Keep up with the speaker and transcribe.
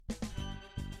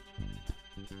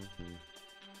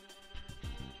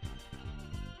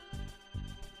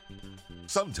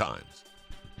Sometimes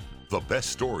the best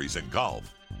stories in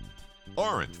golf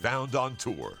aren't found on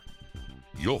tour.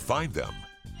 You'll find them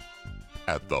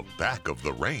at the back of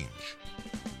the range.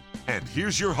 And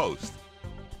here's your host,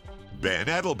 Ben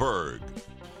Adelberg.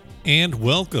 And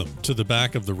welcome to the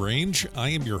back of the range. I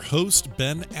am your host,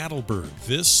 Ben Adelberg.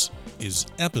 This is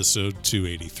episode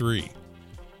 283.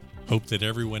 Hope that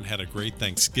everyone had a great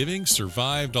Thanksgiving,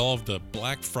 survived all of the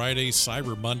Black Friday,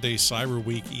 Cyber Monday, Cyber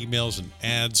Week emails and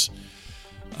ads.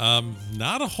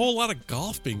 Not a whole lot of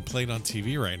golf being played on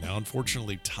TV right now.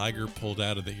 Unfortunately, Tiger pulled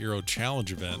out of the Hero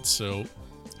Challenge event, so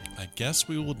I guess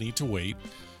we will need to wait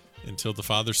until the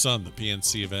Father-Son, the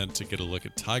PNC event, to get a look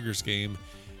at Tiger's game.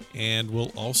 And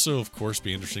we'll also, of course,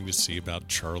 be interesting to see about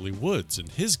Charlie Woods and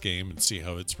his game and see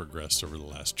how it's progressed over the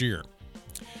last year.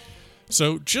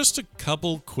 So just a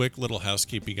couple quick little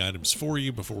housekeeping items for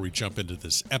you before we jump into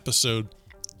this episode.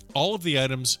 All of the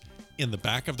items in the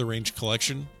back of the range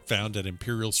collection found at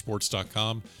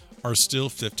imperialsports.com are still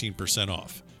 15%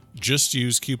 off. Just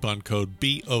use coupon code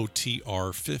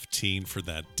BOTR15 for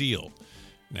that deal.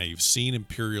 Now, you've seen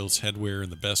Imperial's headwear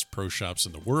in the best pro shops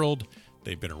in the world.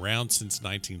 They've been around since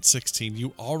 1916.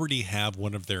 You already have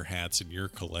one of their hats in your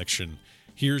collection.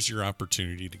 Here's your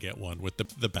opportunity to get one with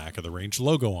the back of the range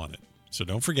logo on it. So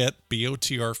don't forget,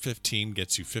 BOTR15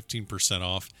 gets you 15%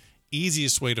 off.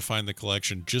 Easiest way to find the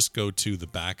collection, just go to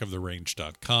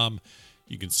thebackoftherange.com.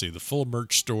 You can see the full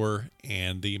merch store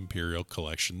and the Imperial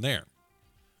collection there.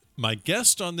 My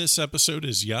guest on this episode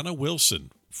is Yana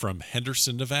Wilson from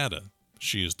Henderson, Nevada.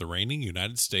 She is the reigning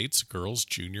United States Girls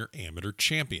Junior Amateur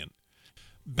Champion.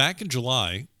 Back in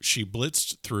July, she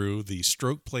blitzed through the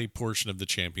stroke play portion of the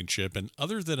championship, and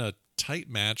other than a tight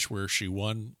match where she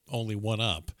only one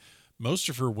up, most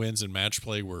of her wins in match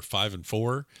play were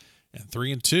 5-4 and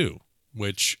 3-2,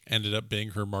 which ended up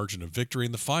being her margin of victory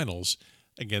in the finals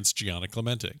against Gianna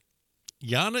Clemente.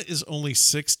 Yana is only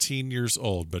 16 years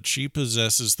old, but she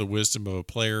possesses the wisdom of a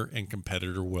player and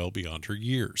competitor well beyond her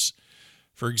years.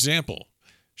 For example,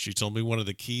 she told me one of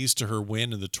the keys to her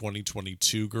win in the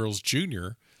 2022 Girls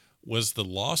Junior was the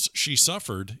loss she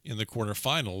suffered in the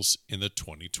quarterfinals in the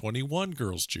 2021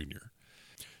 Girls Junior.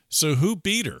 So who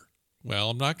beat her?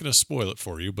 Well, I'm not going to spoil it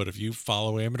for you, but if you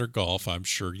follow amateur golf, I'm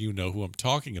sure you know who I'm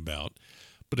talking about.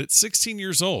 But at 16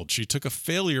 years old, she took a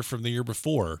failure from the year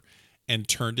before and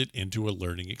turned it into a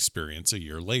learning experience a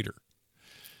year later.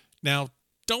 Now,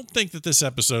 don't think that this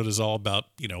episode is all about,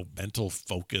 mental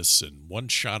focus and one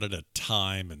shot at a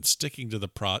time and sticking to the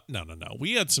No.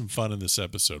 We had some fun in this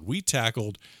episode. We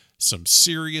tackled some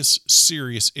serious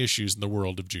issues in the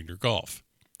world of junior golf.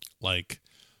 Like,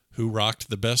 who rocked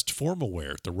the best formal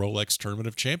wear at the Rolex Tournament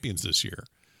of Champions this year?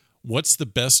 What's the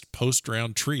best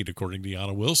post-round treat, according to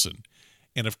Yana Wilson?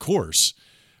 And of course,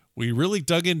 we really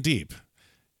dug in deep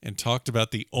and talked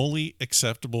about the only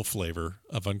acceptable flavor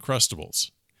of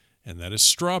Uncrustables, and that is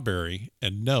strawberry.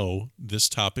 And no, this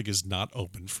topic is not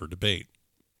open for debate.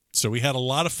 So we had a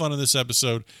lot of fun in this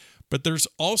episode, but there's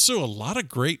also a lot of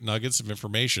great nuggets of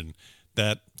information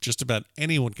that just about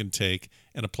anyone can take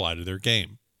and apply to their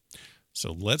game.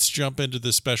 So let's jump into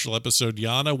this special episode.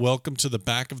 Yana, welcome to the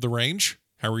back of the range.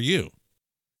 How are you?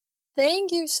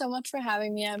 Thank you so much for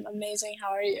having me. I'm amazing.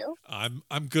 How are you?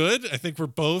 I'm good. I think we're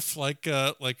both like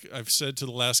I've said to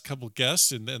the last couple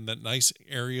guests in that nice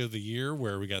area of the year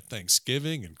where we got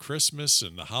Thanksgiving and Christmas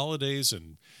and the holidays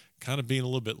and kind of being a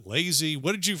little bit lazy.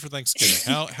 What did you do for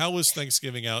Thanksgiving? How was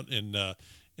Thanksgiving out in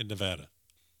Nevada?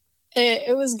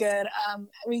 It was good.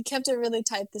 We kept it really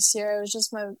tight this year. It was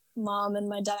just my mom and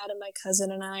my dad and my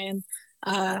cousin and I, and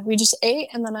we just ate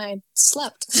and then I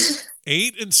slept.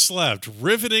 Ate and slept.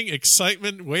 Riveting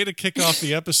excitement. Way to kick off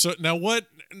the episode. Now, what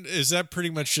is that pretty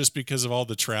much just because of all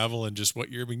the travel and just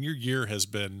what your year has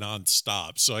been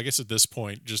nonstop. So I guess at this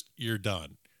point, just you're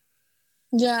done.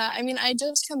 Yeah. I mean, I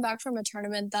just come back from a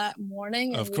tournament that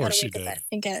morning. And of course you did. I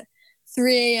think at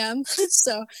 3 a.m.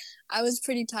 So I was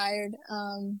pretty tired.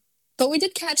 But we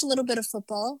did catch a little bit of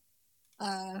football.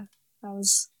 That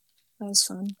was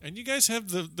fun. And you guys have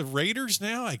the Raiders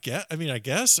now, I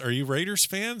guess. Are you Raiders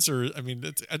fans? Or, I'm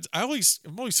always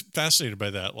fascinated by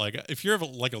that. Like, if you're a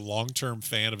long-term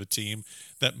fan of a team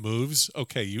that moves,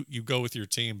 okay, you go with your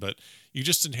team, but you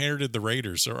just inherited the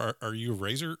Raiders. So are you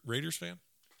a Raiders fan?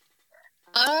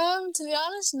 To be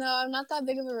honest, no, I'm not that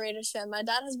big of a Raiders fan. My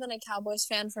dad has been a Cowboys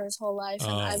fan for his whole life,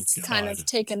 and I've kind of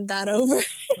taken that over.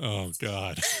 Oh,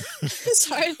 God.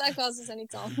 Sorry if that causes any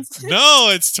problems. No,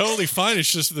 it's totally fine.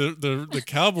 It's just the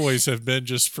Cowboys have been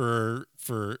just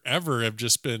forever have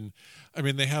just been,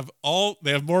 they have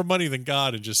more money than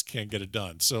God and just can't get it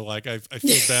done. So, like, I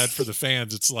feel bad for the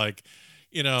fans. It's like,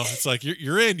 It's like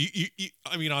you're in.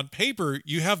 I mean, on paper,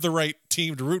 you have the right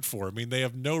team to root for. I mean, they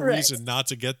have no Right. reason not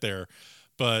to get there,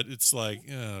 but it's like,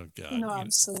 oh god, No,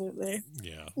 absolutely.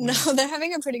 yeah. No, Well, they're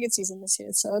having a pretty good season this year,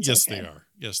 so it's yes, okay. they are.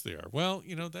 Yes, they are. Well,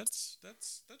 that's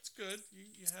good.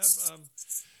 You have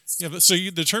yeah, but so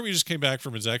the term you just came back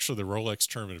from is actually the Rolex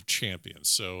Tournament of Champions.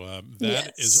 So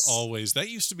that is Yes. always that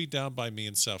used to be down by me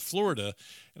in South Florida,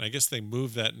 and I guess they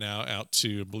moved that now out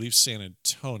to, I believe, San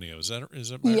Antonio. Is that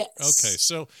my, okay?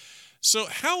 Yes. So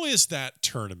how is that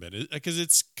tournament? Because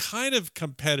it's kind of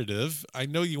competitive. I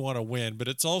know you want to win, but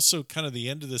it's also kind of the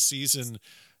end of the season,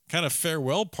 kind of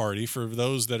farewell party for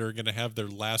those that are going to have their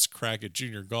last crack at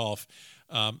junior golf.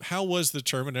 How was the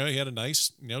tournament? I know you had a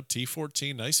nice,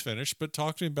 T14, nice finish, but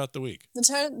talk to me about the week.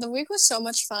 The week was so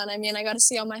much fun. I mean, I got to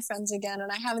see all my friends again,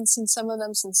 and I haven't seen some of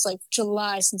them since like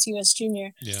July, since US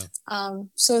Junior. Yeah.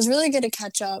 So it was really good to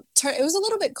catch up. It was a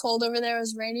little bit cold over there. It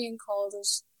was rainy and cold. It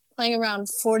was playing around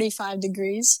 45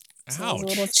 degrees. So it was a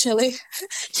little chilly.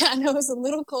 Yeah, I know it was a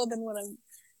little cold than what I'm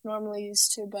normally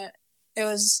used to, but it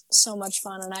was so much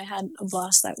fun, and I had a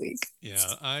blast that week. Yeah,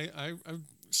 I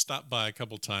stopped by a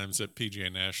couple times at PGA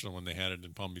National when they had it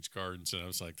in Palm Beach Gardens, and I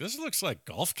was like, this looks like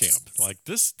golf camp. Like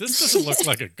this doesn't look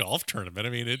like a golf tournament. I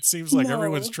mean, it seems like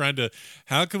everyone's trying to,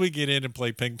 how can we get in and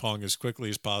play ping pong as quickly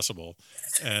as possible?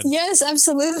 And yes,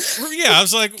 absolutely. Yeah, I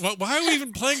was like, why are we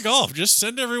even playing golf? Just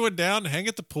send everyone down, hang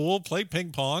at the pool, play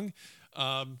ping pong.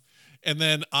 And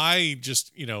then I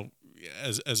just,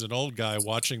 as an old guy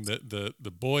watching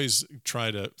the boys try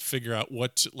to figure out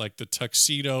like the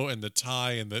tuxedo and the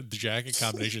tie and the jacket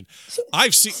combination.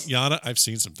 I've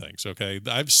seen some things. Okay.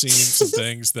 I've seen some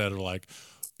things that are like,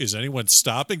 is anyone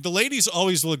stopping? The ladies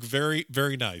always look very,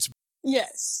 very nice.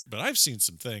 Yes. But I've seen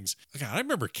some things. God, I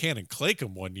remember Cannon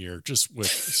Claycomb one year just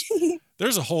with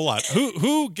there's a whole lot.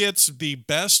 Who gets the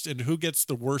best and who gets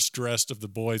the worst dressed of the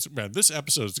boys? Man, this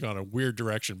episode has gone a weird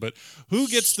direction, but who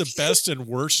gets the best and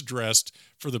worst dressed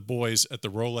for the boys at the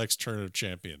Rolex Tournament of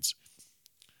Champions?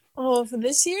 Oh, for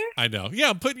this year? I know. Yeah,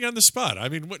 I'm putting you on the spot. I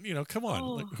mean, come on.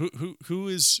 Oh. Like, who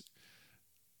is?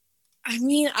 I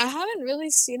mean, I haven't really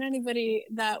seen anybody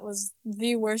that was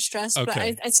the worst dressed, but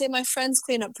I'd say my friends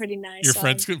clean up pretty nice. Your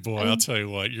friends could, boy, I'll tell you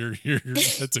what, you're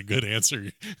that's a good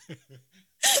answer.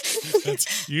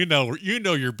 You know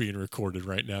you're being recorded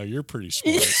right now. You're pretty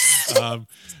smart.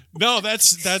 No,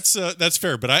 that's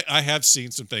fair. But I have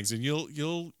seen some things, and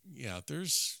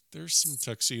there's some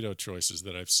tuxedo choices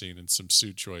that I've seen, and some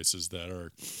suit choices that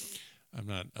are. I'm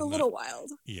not a little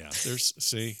wild. Yeah,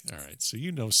 see, all right. So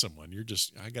someone.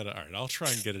 All right. I'll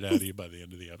try and get it out of you by the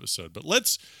end of the episode. But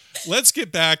let's get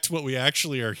back to what we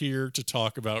actually are here to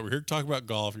talk about. We're here to talk about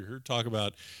golf. You're here to talk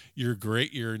about your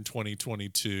great year in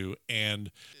 2022,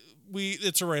 and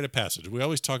it's a rite of passage. We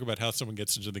always talk about how someone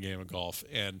gets into the game of golf,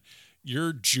 and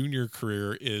your junior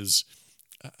career is,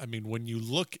 I mean, when you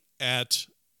look at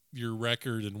your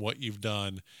record and what you've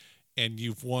done. And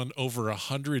you've won over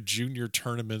 100 junior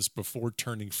tournaments before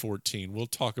turning 14. We'll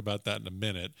talk about that in a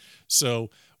minute. So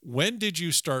when did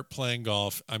you start playing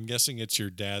golf? I'm guessing it's your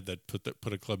dad that put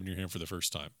a club in your hand for the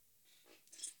first time.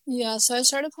 Yeah, so I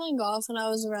started playing golf when I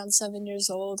was around 7 years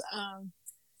old.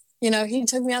 He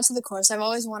took me out to the course. I've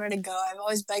always wanted to go. I've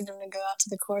always begged him to go out to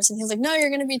the course. And he was like, no, you're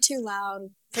going to be too loud.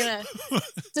 You're going to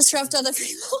disrupt other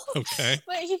people. Okay.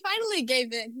 But he finally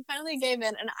gave in.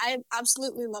 And I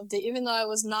absolutely loved it, even though I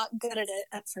was not good at it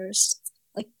at first,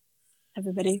 like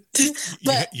everybody.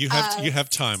 But you have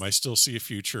time. I still see a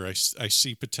future. I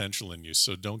see potential in you,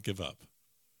 so don't give up.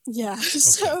 Yeah. Okay.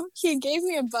 So he gave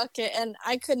me a bucket, and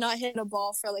I could not hit a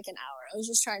ball for like an hour. I was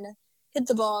just trying to hit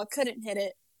the ball. Couldn't hit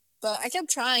it. But I kept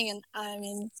trying, and I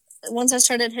mean, once I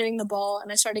started hitting the ball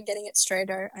and I started getting it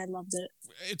straighter, I loved it.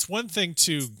 It's one thing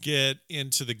to get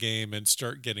into the game and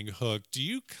start getting hooked. Do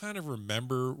you kind of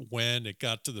remember when it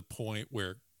got to the point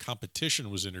where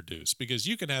competition was introduced? Because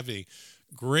you can have a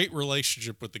great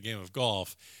relationship with the game of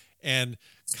golf and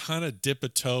kind of dip a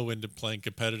toe into playing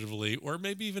competitively, or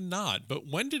maybe even not. But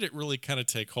when did it really kind of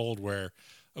take hold where,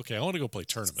 okay, I want to go play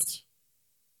tournaments?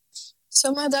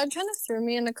 So my dad kind of threw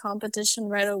me into competition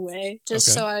right away, just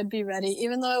so I'd be ready.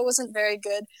 Even though I wasn't very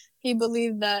good, he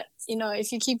believed that,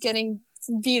 if you keep getting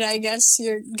beat, I guess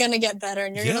you're going to get better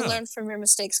and you're going to learn from your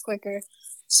mistakes quicker.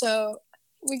 So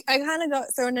I kind of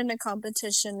got thrown into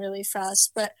competition really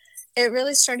fast, but it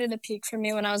really started to peak for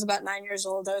me when I was about 9 years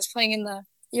old. I was playing in the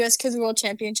U.S. Kids World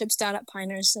Championships down at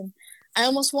Pinehurst, and I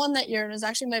almost won that year. It was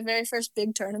actually my very first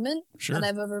big tournament that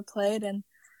I've ever played, and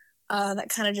that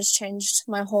kind of just changed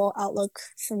my whole outlook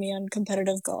for me on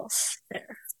competitive golf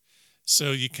there.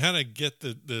 So you kind of get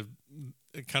the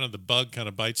bug kind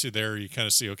of bites you there. You kind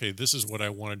of see, okay, this is what I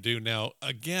want to do. Now,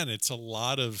 again, it's a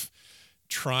lot of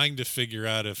trying to figure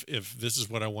out if this is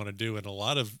what I want to do, and a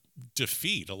lot of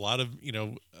defeat, a lot of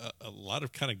a lot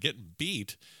of kind of getting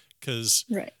beat, because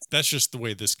Right. that's just the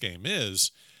way this game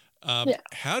is. Yeah.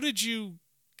 How did you?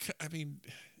 I mean,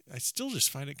 I still just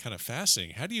find it kind of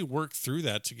fascinating. How do you work through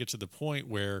that to get to the point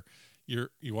where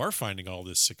you are finding all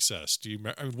this success? I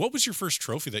mean, what was your first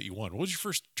trophy that you won? What was your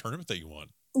first tournament that you won?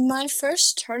 My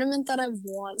first tournament that I've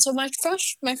won. So my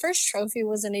first trophy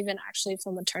wasn't even actually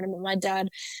from a tournament. My dad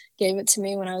gave it to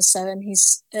me when I was 7.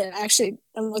 He's actually,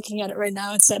 I'm looking at it right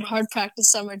now. It said hard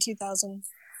practice summer 2000.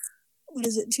 What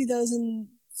is it?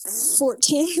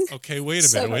 2014. Okay, wait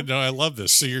a minute. Wait, no, I love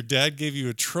this. So your dad gave you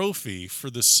a trophy for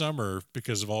the summer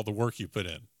because of all the work you put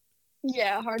in.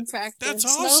 Yeah, hard practice. That's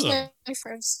awesome. So that was my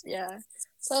first. Yeah.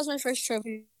 So that was my first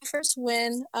trophy. My first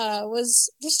win was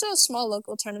just a small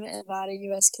local tournament in Nevada,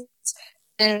 U.S. Kids.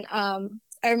 And I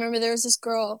remember there was this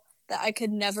girl that I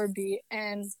could never beat.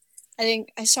 And I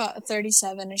think I shot a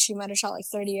 37 and she might have shot like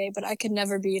 38, but I could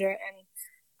never beat her. And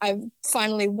I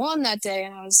finally won that day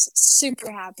and I was super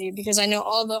happy because I know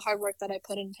all the hard work that I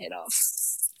put in paid off.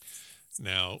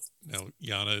 Now,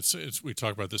 Yana, we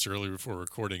talked about this earlier before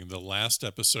recording. The last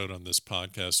episode on this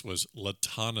podcast was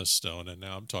Latana Stone, and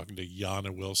now I'm talking to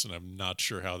Yana Wilson. I'm not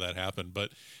sure how that happened,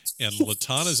 but in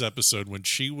Latana's episode, when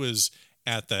she was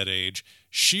at that age,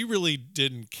 she really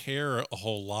didn't care a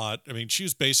whole lot. I mean, she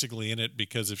was basically in it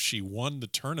because if she won the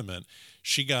tournament,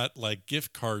 she got like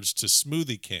gift cards to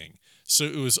Smoothie King. So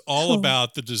it was all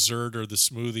about the dessert or the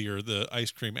smoothie or the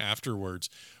ice cream afterwards.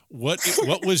 What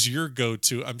was your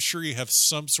go-to? I'm sure you have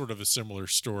some sort of a similar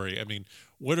story. I mean,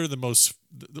 what are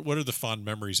the fond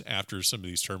memories after some of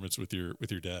these tournaments with your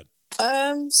dad?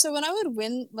 So when I would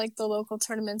win like the local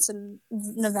tournaments in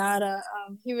Nevada,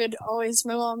 my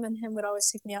mom and him would always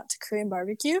take me out to Korean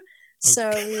barbecue.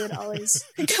 So we would always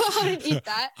go out and eat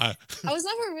that. I was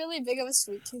never really big of a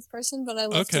sweet tooth person, but I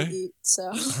love to eat. So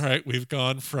all right, we've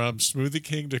gone from Smoothie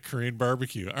King to Korean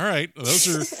barbecue. All right, those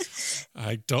are.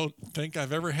 I don't think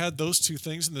I've ever had those two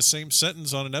things in the same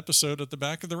sentence on an episode at the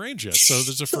Back of the Range yet. So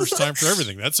there's a first time for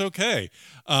everything. That's okay.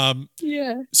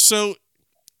 Yeah. So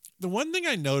the one thing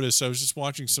I noticed, I was just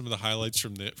watching some of the highlights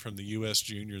from the U.S.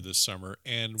 Junior this summer,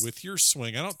 and with your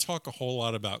swing, I don't talk a whole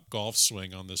lot about golf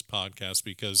swing on this podcast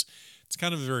because it's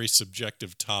kind of a very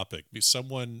subjective topic.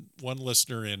 One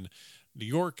listener in New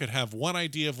York could have one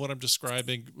idea of what I'm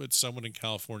describing, but someone in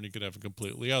California could have a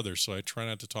completely other. So I try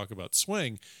not to talk about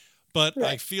swing, but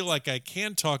right. I feel like I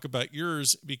can talk about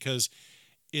yours because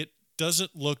it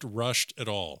doesn't look rushed at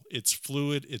all. It's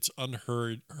fluid. It's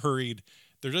unhurried.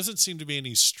 There doesn't seem to be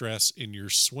any stress in your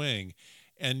swing.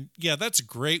 And yeah, that's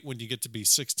great when you get to be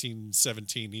 16,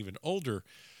 17, even older.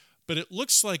 But it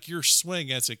looks like your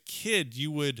swing as a kid,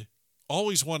 you would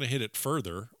always want to hit it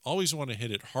further, always want to hit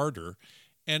it harder.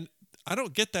 And I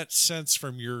don't get that sense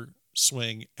from your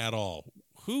swing at all.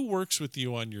 Who works with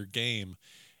you on your game?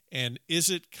 And is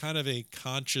it kind of a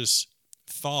conscious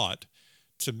thought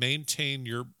to maintain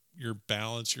your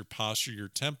balance, your posture, your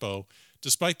tempo,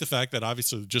 despite the fact that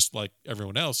obviously, just like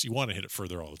everyone else, you want to hit it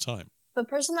further all the time? The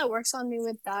person that works on me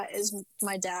with that is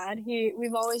my dad.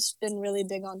 We've always been really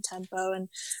big on tempo, and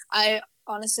I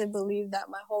honestly believe that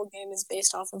my whole game is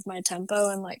based off of my tempo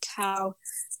and like how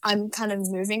I'm kind of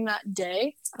moving that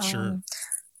day. Sure.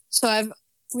 So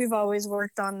we've always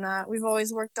worked on that. We've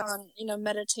always worked on,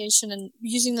 meditation and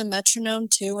using the metronome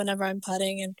too whenever I'm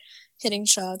putting and hitting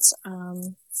shots.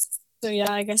 So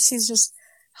yeah, I guess he's just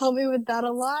helped me with that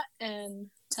a lot, and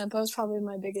tempo is probably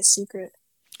my biggest secret.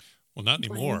 Well, not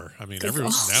anymore. I mean,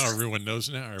 everyone knows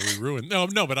now. Are we ruined? No,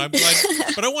 but I'm glad.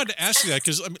 But I wanted to ask you that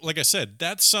because, like I said,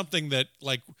 that's something that,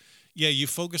 like, yeah, you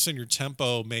focus on your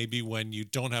tempo maybe when you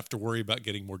don't have to worry about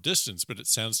getting more distance. But it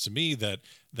sounds to me that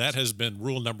has been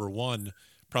rule number one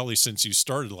probably since you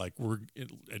started. Like,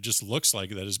 it just looks like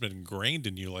that has been ingrained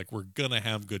in you. Like, we're gonna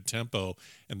have good tempo,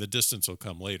 and the distance will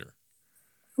come later.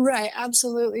 Right,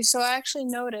 absolutely. So I actually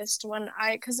noticed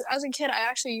because as a kid, I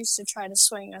actually used to try to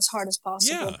swing as hard as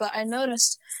possible, but I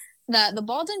noticed that the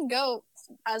ball didn't go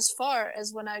as far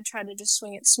as when I tried to just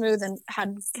swing it smooth and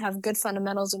have good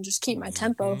fundamentals and just keep my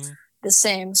tempo the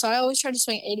same. So I always try to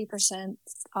swing 80%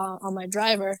 on my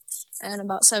driver and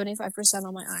about 75%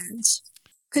 on my irons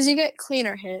because you get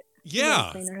cleaner hit.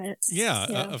 Yeah,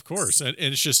 of course, and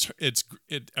it's just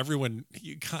everyone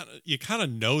you kind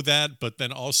of know that, but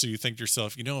then also you think to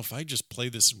yourself, if I just play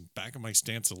this back of my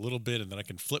stance a little bit, and then I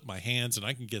can flip my hands and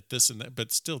I can get this and that,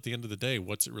 but still at the end of the day,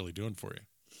 what's it really doing for you?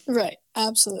 Right,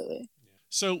 absolutely.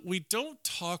 So we don't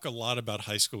talk a lot about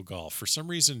high school golf. For some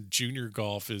reason, junior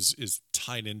golf is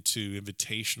tied into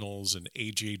invitationals and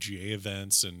AJGA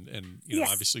events, and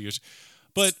obviously.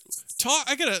 But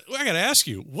I gotta ask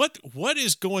you, what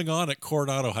is going on at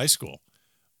Coronado High School?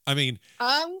 I mean,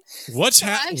 what's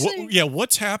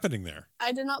happening there?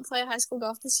 I did not play high school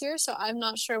golf this year, so I'm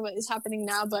not sure what is happening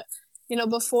now. But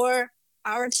before,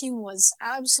 our team was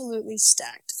absolutely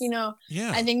stacked.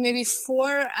 I think maybe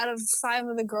 4 out of 5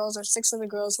 of the girls or 6 of the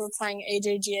girls were playing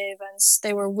AJGA events.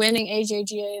 They were winning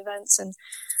AJGA events, and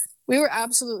we were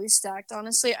absolutely stacked.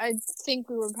 Honestly, I think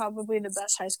we were probably the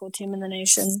best high school team in the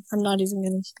nation. I'm not even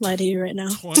going to lie to you right now.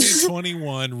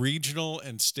 2021 regional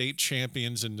and state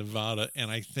champions in Nevada,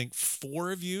 and I think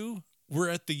 4 of you were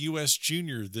at the U.S.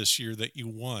 Junior this year that you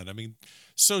won. I mean,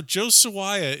 so Joe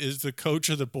Sawaya is the coach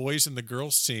of the boys and the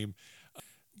girls team.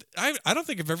 I don't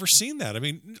think I've ever seen that. I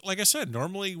mean, like I said,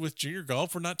 normally with junior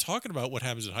golf, we're not talking about what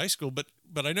happens at high school, but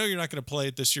I know you're not going to play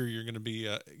it this year. You're going to be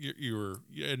I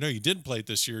know you didn't play it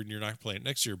this year, and you're not playing it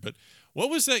next year. But what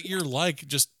was that year like,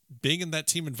 just being in that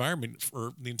team environment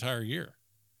for the entire year?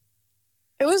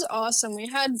 It was awesome. We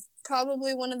had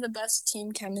probably one of the best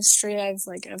team chemistry I've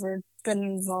ever been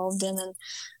involved in, and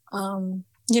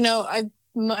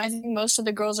I think most of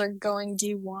the girls are going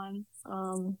D1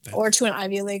 or to an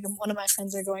Ivy League. One of my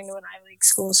friends are going to an Ivy League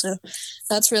school, so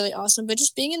that's really awesome. But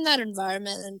just being in that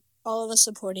environment and all of us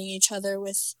supporting each other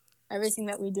with everything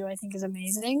that we do, I think is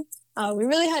amazing. We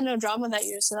really had no drama that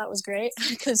year, so that was great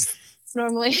because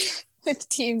normally with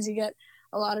teams you get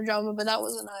a lot of drama, but that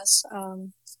wasn't us.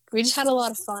 We just had a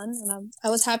lot of fun, and I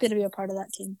was happy to be a part of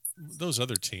that team. Those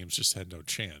other teams just had no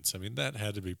chance. I mean, that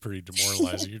had to be pretty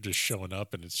demoralizing. You're just showing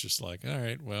up, and it's just like, all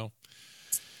right, well,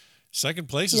 second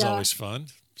place is always fun.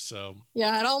 So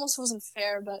yeah, it almost wasn't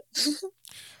fair, but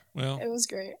well, it was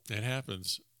great. It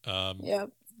happens. Yeah.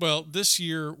 Well, this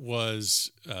year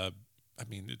was,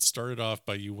 it started off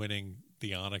by you winning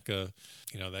the Annika.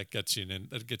 That gets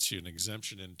you an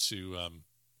exemption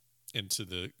into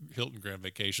the Hilton Grand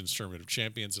Vacations Tournament of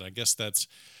Champions, and I guess that's.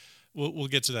 We'll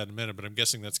get to that in a minute, but I'm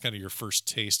guessing that's kind of your first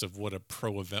taste of what a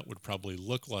pro event would probably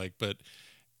look like. But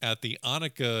at the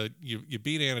Annika, you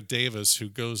beat Anna Davis, who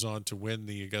goes on to win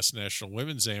the Augusta National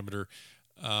Women's Amateur.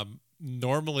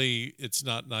 Normally, it's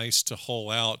not nice to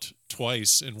hole out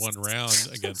twice in one round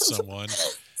against someone,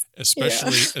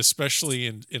 especially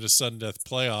in a sudden death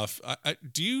playoff.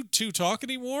 Do you two talk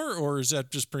anymore, or is that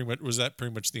just was that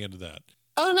pretty much the end of that?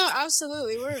 Oh no,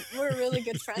 absolutely. We're really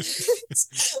good friends.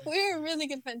 We're really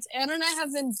good friends. Anna and I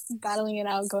have been battling it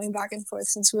out, going back and forth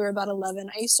since we were about 11.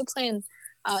 I used to play in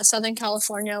Southern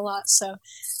California a lot, so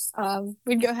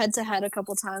we'd go head to head a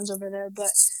couple times over there. But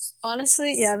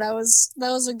honestly, yeah, that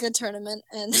was a good tournament,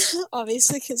 and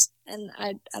obviously,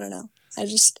 I don't know,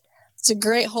 it's a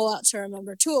great hole out to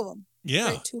remember. 2 of them,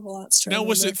 yeah, great 2 hole outs to remember. Now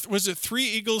was it 3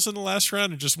 eagles in the last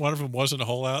round, and just one of them wasn't a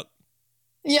hole out?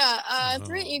 Yeah,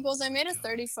 3 eagles. I made a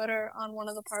 30-footer on one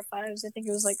of the par 5s. I think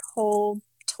it was hole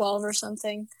 12 or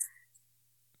something.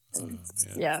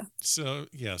 Yeah. So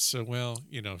well,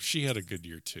 she had a good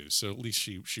year too. So at least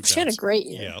she had a great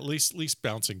year. Yeah, at least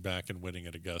bouncing back and winning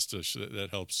at Augusta, that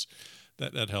helps.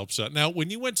 That helps out. Now,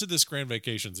 when you went to this Grand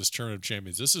Vacations, this Tournament of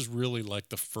Champions, this is really like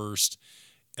the first.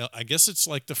 I guess it's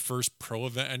like the first pro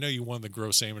event. I know you won the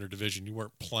gross amateur division. You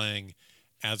weren't playing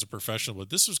as a professional,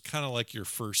 but this was kind of like your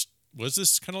first. Was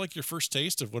this kind of like your first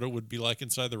taste of what it would be like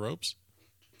inside the ropes?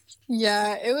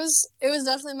 Yeah, it was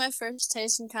definitely my first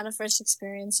taste and kind of first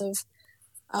experience of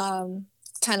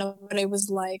kind of what it was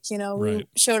like. We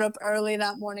showed up early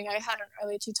that morning. I had an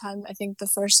early tee time, I think, the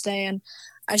first day, and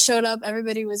I showed up.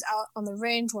 Everybody was out on the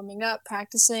range warming up,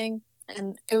 practicing,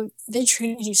 and they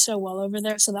treated you so well over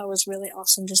there. So that was really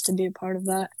awesome just to be a part of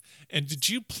that. And did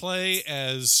you play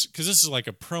as, because this is like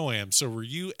a pro-am, so were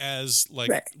you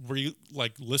were you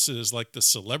listed as the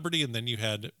celebrity, and then you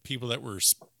had people that were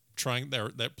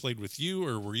that played with you,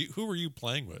 or who were you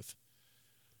playing with?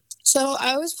 So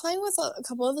I was playing with a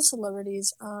couple of the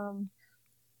celebrities.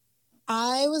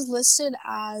 I was listed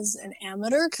as an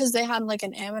amateur because they had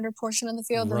an amateur portion of the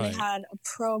field, and they had a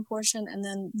pro portion, and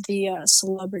then the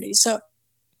celebrity. So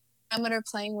amateur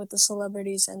playing with the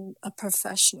celebrities and a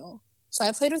professional. So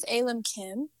I played with Alim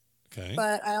Kim,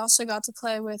 but I also got to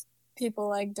play with people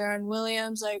like Darren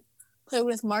Williams. I played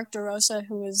with Mark DeRosa,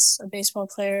 who was a baseball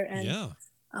player, and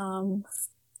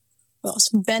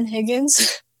Ben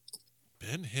Higgins.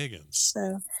 Ben Higgins.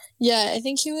 So, yeah, I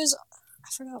think he was. I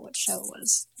forgot what show it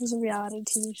was. It was a reality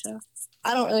TV show.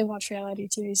 I don't really watch reality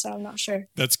TV, so I'm not sure.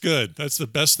 That's good. That's the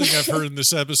best thing I've heard in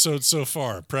this episode so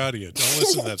far. I'm proud of you. Don't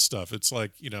listen to that stuff. It's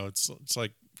like, it's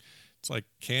like It's like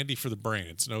candy for the brain.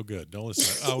 It's no good. Don't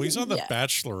listen. Oh, he's on The Yeah.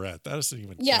 Bachelorette. That doesn't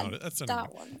even Yeah,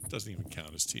 count. one. Doesn't even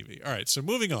count as TV. All right, so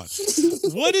moving on.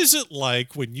 What is it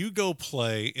like when you go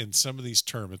play in some of these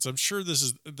tournaments? I'm sure this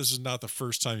is not the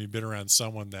first time you've been around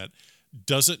someone that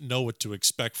doesn't know what to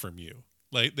expect from you.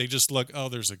 Like they just look, oh,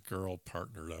 there's a girl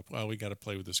partnered up. Well, we got to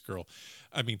play with this girl.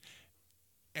 I mean,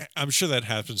 I'm sure that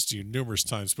happens to you numerous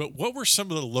times, but what were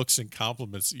some of the looks and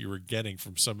compliments that you were getting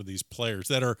from some of these players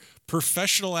that are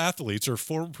professional athletes or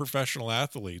former professional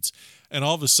athletes, and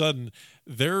all of a sudden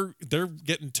they're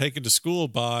getting taken to school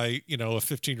by, a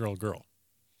 15-year-old girl?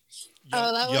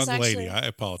 Young lady. I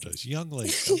apologize. Young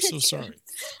lady. I'm so sorry.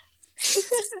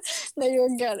 No, you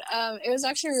were good. It was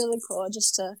actually really cool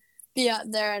just to be out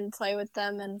there and play with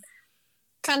them and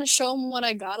kind of show them what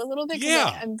I got a little bit.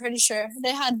 Yeah. I'm pretty sure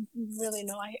they had really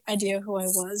no idea who I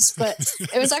was, but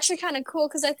it was actually kind of cool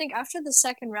because I think after the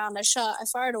second round, I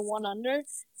fired a 1-under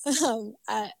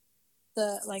at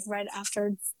right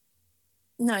after.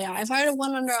 No, yeah, I fired a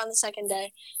 1-under on the second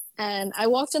day. And I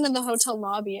walked into the hotel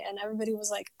lobby and everybody was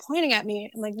like pointing at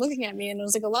me and like looking at me. And it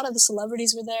was like a lot of the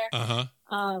celebrities were there.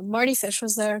 Uh-huh. Marty Fish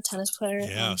was there, tennis player.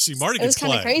 Yeah, see, Marty can play. It was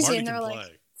kind of crazy. Marty and they were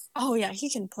like, oh, yeah, he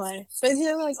can play. But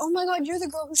they were like, oh, my God, you're the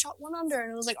girl who shot 1-under.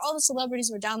 And it was like all the celebrities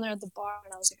were down there at the bar.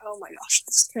 And I was like, oh, my gosh,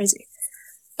 this is crazy.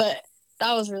 But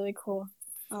that was really cool.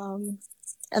 And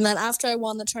then after I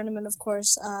won the tournament, of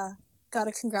course, got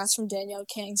a congrats from Danielle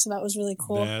King. So that was really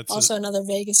cool. Another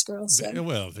Vegas girl. So.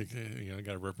 Well,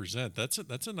 got to represent. That's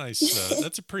a nice,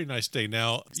 that's a pretty nice day.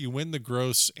 Now, you win the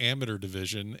gross amateur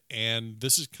division, and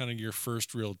this is kind of your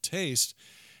first real taste.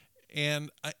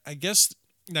 And I guess...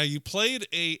 Now, you played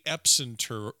a Epson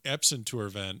Tour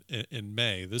event in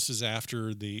May. This is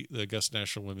after the Augusta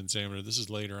National Women's Amateur. This is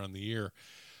later on the year.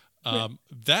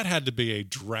 That had to be a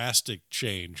drastic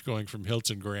change going from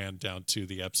Hilton Grand down to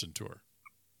the Epson Tour.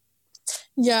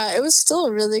 Yeah, it was still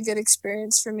a really good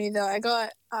experience for me, though. I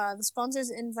got the sponsor's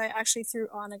invite actually through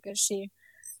Annika.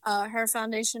 Her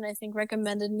foundation, I think,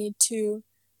 recommended me to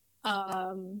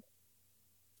the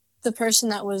person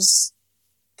that was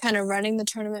kind of running the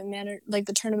tournament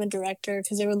the tournament director,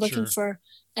 because they were looking for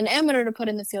an amateur to put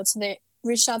in the field. So they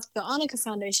reached out to the Annika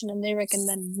Foundation and they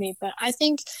recommended me. But I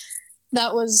think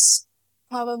that was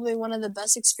probably one of the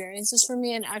best experiences for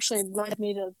me and actually led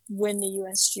me to win the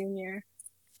U.S. Junior.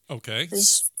 Okay.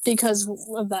 Because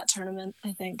of that tournament,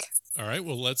 I think. All right.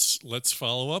 Well, let's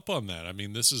follow up on that. I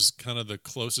mean, this is kind of the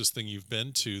closest thing you've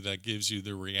been to that gives you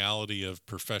the reality of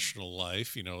professional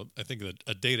life. I think that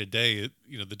a day-to-day,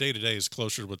 the day-to-day is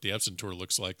closer to what the Epson Tour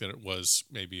looks like than it was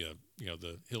maybe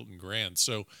the Hilton Grand.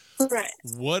 So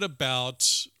what about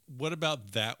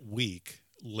that week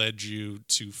led you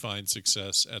to find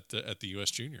success at the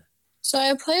U.S. Junior? So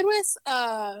I played with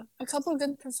a couple of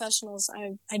good professionals.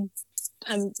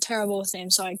 I'm terrible with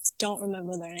names, so I don't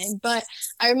remember their name. But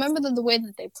I remember the way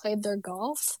that they played their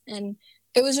golf, and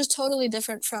it was just totally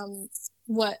different from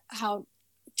how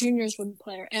juniors would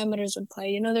play or amateurs would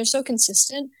play. They're so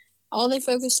consistent. All they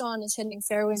focused on is hitting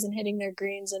fairways and hitting their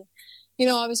greens, and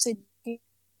obviously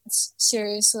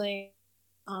seriously,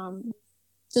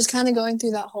 just kind of going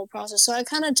through that whole process. So I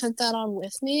kind of took that on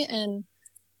with me, and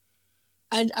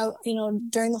I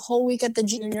during the whole week at the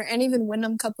junior and even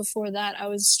Wyndham Cup before that, I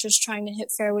was just trying to hit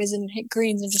fairways and hit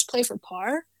greens and just play for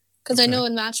par. Because I know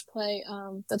in match play,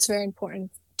 that's very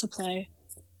important to play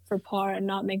for par and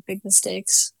not make big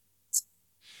mistakes.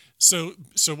 So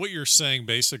what you're saying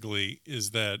basically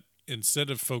is that instead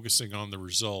of focusing on the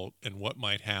result and what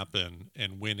might happen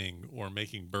and winning or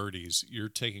making birdies, you're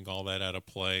taking all that out of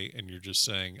play and you're just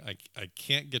saying, I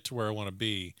can't get to where I want to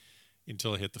be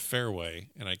until I hit the fairway,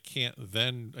 and I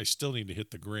still need to hit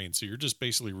the green. So you're just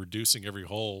basically reducing every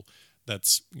hole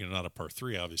that's, not a par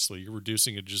 3, obviously. You're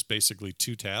reducing it just basically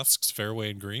 2 tasks,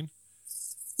 fairway and green.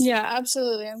 Yeah,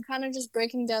 absolutely. I'm kind of just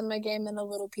breaking down my game into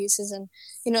little pieces. And,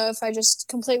 if I just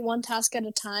complete one task at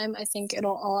a time, I think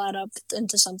it'll all add up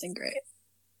into something great.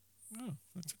 Oh,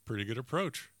 that's a pretty good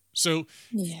approach. So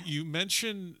you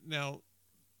mentioned now,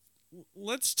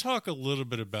 let's talk a little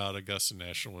bit about Augusta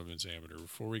National Women's Amateur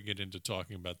before we get into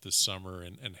talking about this summer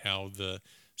and how the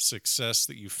success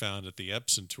that you found at the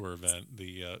Epson Tour event,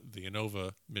 the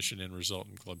Innova Mission Inn Result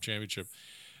and Club Championship.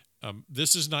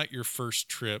 This is not your first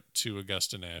trip to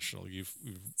Augusta National. You've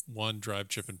won drive,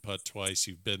 chip, and putt twice.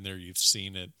 You've been there. You've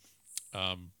seen it.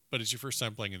 But it's your first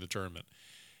time playing in the tournament.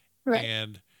 Right.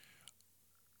 And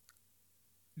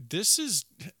this is,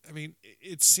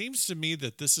 it seems to me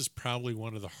that this is probably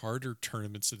one of the harder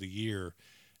tournaments of the year,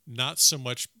 not so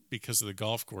much because of the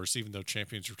golf course, even though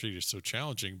Champions Retreat is so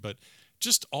challenging, but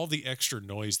just all the extra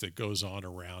noise that goes on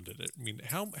around it.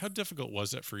 How difficult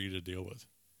was that for you to deal with?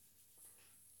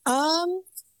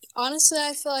 Honestly,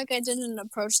 I feel like I didn't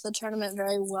approach the tournament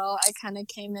very well. I kind of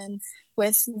came in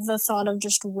with the thought of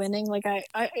just winning. Like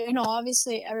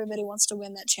obviously everybody wants to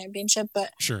win that championship,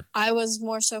 but sure, I was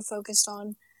more so focused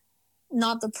on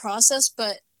not the process,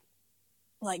 but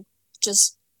like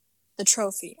just the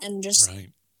trophy and just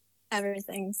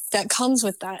everything that comes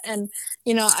with that. And,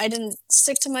 I didn't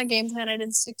stick to my game plan. I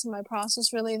didn't stick to my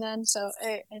process really then. So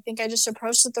I think I just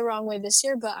approached it the wrong way this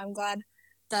year, but I'm glad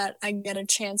that I get a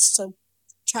chance to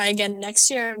try again next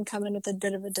year and come in with a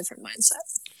bit of a different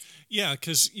mindset. Yeah,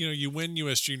 because you win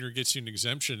U.S. Junior, gets you an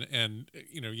exemption, and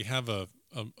you have a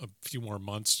few more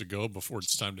months to go before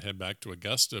it's time to head back to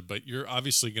Augusta. But you're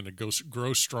obviously going to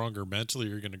grow stronger mentally.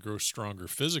 You're going to grow stronger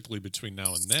physically between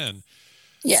now and then.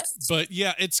 Yes. But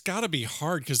yeah, it's got to be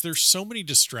hard because there's so many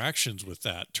distractions with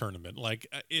that tournament. Like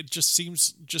it just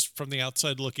seems, just from the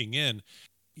outside looking in,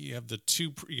 you have the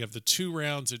two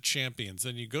rounds at Champions,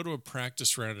 then you go to a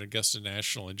practice round at Augusta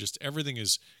National, and just everything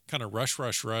is kind of rush,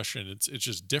 and it's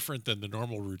just different than the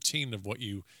normal routine of what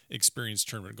you experience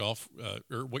tournament golf,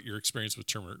 or what your experience with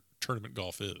tournament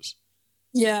golf is.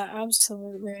 Yeah,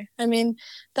 absolutely. I mean,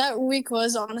 that week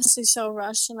was honestly so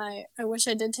rushed, and I wish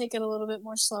I did take it a little bit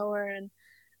more slower. And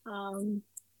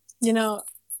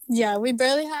yeah, we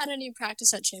barely had any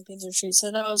practice at Champions Retreat,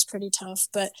 so that was pretty tough.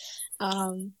 But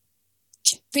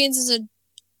Champions is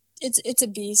it's a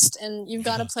beast, and you've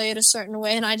got to play it a certain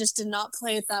way, and I just did not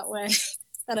play it that way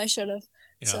that I should have.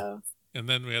 Yeah. So, and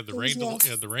then we had the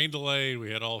rain delay.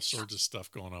 We had all sorts of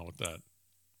stuff going on with that.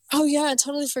 Oh yeah, I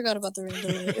totally forgot about the rain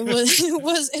delay.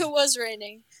 It was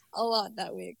raining a lot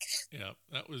that week. Yeah,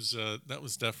 that was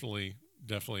definitely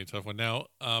a tough one. Now,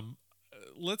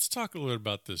 let's talk a little bit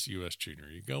about this U.S. Junior.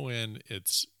 You go in,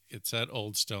 it's at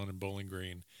Old Stone in Bowling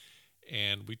Green.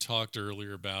 And we talked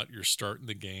earlier about your starting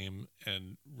the game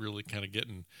and really kind of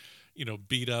getting,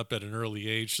 beat up at an early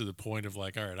age to the point of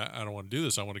like, all right, I don't want to do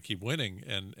this. I want to keep winning,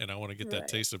 and I want to get that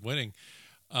taste of winning.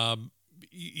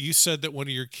 You said that one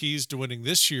of your keys to winning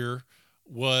this year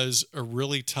was a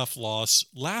really tough loss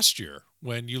last year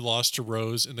when you lost to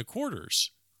Rose in the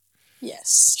quarters.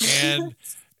 Yes. And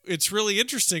it's really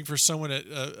interesting for someone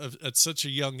at such a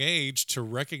young age to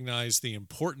recognize the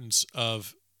importance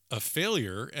of a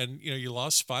failure. And you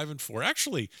lost 5 and 4.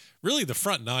 Actually, really, the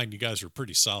front 9, you guys were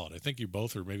pretty solid. I think you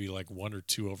both were maybe like 1 or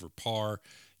 2 over par.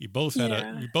 You both had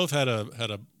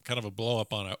a kind of a blow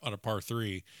up on a par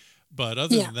 3, but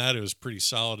other than that, it was pretty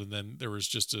solid. And then there was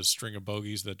just a string of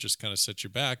bogeys that just kind of set you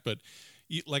back. But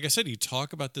like I said, you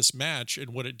talk about this match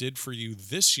and what it did for you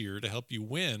this year to help you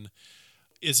win.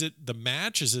 Is it the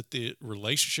match? Is it the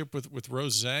relationship with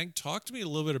Rose Zhang? Talk to me a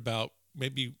little bit about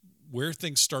maybe where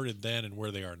things started then and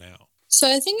where they are now. So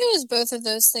I think it was both of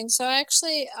those things. So I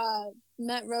actually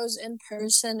met Rose in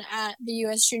person at the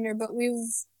U.S. Junior, but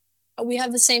we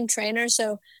have the same trainer,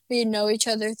 so we know each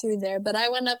other through there. But I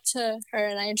went up to her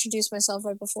and I introduced myself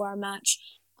right before our match,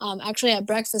 actually at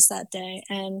breakfast that day.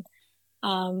 And,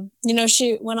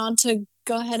 she went on to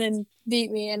go ahead and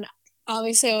beat me. And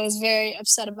obviously I was very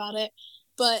upset about it.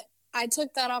 But I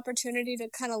took that opportunity to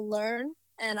kind of learn.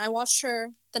 And I watched her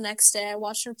the next day. I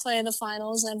watched her play in the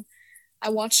finals, and I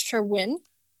watched her win.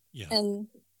 Yeah. And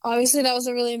obviously that was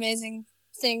a really amazing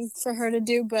thing for her to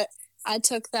do, but I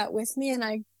took that with me and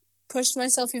I pushed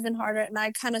myself even harder, and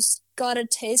I kind of got a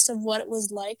taste of what it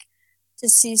was like to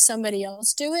see somebody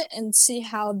else do it and see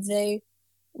how they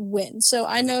win. So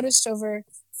I noticed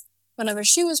whenever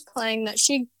she was playing that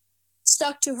she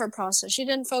stuck to her process. She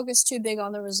didn't focus too big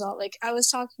on the result. Like, I was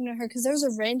talking to her because there was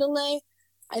a rain delay,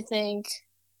 I think,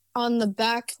 on the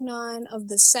back 9 of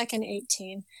the second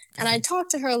 18. And I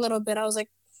talked to her a little bit. I was like,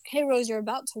 hey, Rose, you're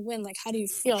about to win. Like, how do you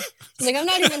feel? She's like, I'm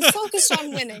not even focused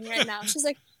on winning right now. She's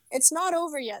like, it's not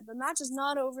over yet. The match is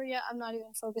not over yet. I'm not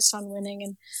even focused on winning.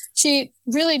 And she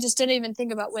really just didn't even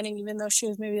think about winning, even though she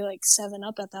was maybe like 7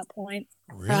 up at that point.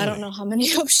 Really? I don't know how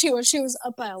many up she was. She was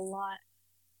up by a lot.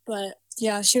 But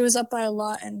yeah, she was up by a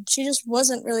lot, and she just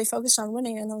wasn't really focused on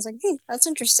winning. And I was like, that's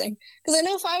interesting. Because I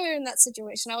know if I were in that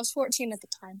situation, I was 14 at the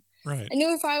time. Right. I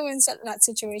knew if I were in that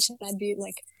situation, I'd be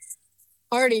like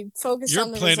already focused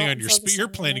on the result. You're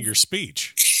planning your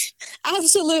speech.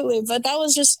 Absolutely. But that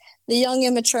was just the young,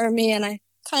 immature me. And I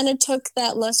kind of took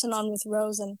that lesson on with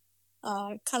Rose and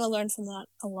kind of learned from that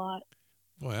a lot.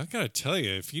 Boy, I got to tell you,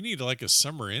 if you need like a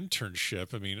summer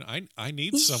internship, I mean, I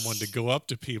need someone to go up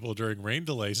to people during rain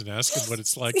delays and ask them what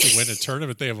it's like to win a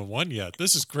tournament they haven't won yet.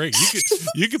 This is great.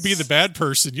 You could be the bad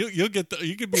person.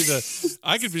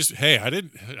 I could be just, hey, I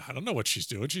don't know what she's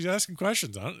doing. She's asking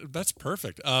questions. That's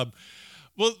perfect.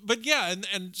 Well, but yeah,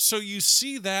 and so you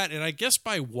see that, and I guess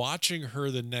by watching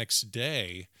her the next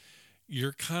day,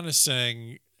 you're kind of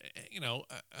saying,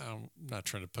 I'm not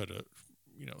trying to put a,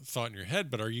 thought in your head,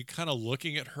 but are you kind of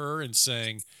looking at her and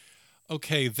saying,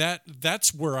 okay,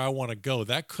 that's where I want to go.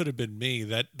 That could have been me.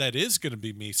 That is going to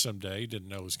be me someday. Didn't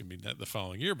know it was going to be the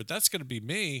following year, but that's going to be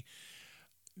me.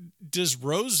 Does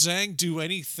Rose Zhang do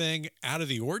anything out of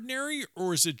the ordinary,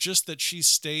 or is it just that she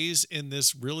stays in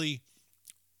this really,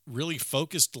 really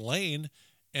focused lane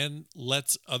and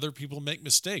lets other people make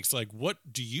mistakes? Like, what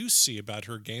do you see about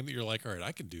her game that you're like, all right,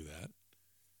 I can do that?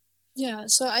 Yeah,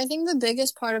 so I think the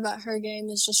biggest part about her game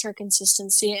is just her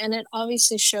consistency, and it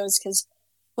obviously shows because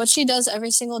what she does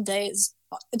every single day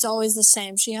it's always the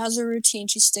same. She has a routine,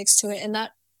 she sticks to it, and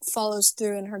that follows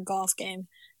through in her golf game.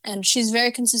 And she's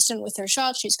very consistent with her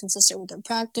shots. She's consistent with her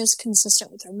practice,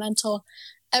 consistent with her mental,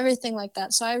 everything like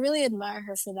that. So I really admire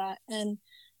her for that. And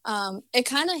it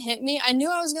kind of hit me. I knew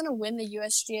I was going to win the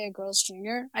USGA Girls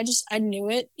Junior. I knew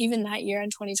it. Even that year in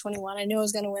 2021, I knew I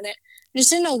was going to win it. I just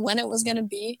didn't know when it was going to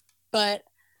be. But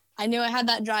I knew I had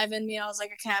that drive in me. I was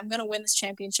like, okay, I'm going to win this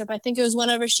championship. I think it was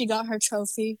whenever she got her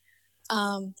trophy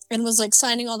and was like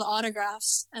signing all the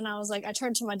autographs. And I was like, I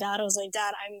turned to my dad. I was like,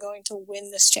 Dad, I'm going to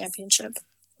win this championship.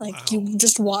 Like, wow. You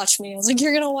just watch me. I was like,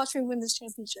 you're going to watch me win this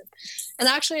championship. And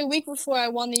actually, a week before I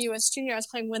won the U.S. Junior, I was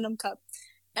playing Wyndham Cup.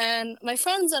 And my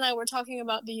friends and I were talking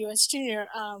about the U.S. Junior.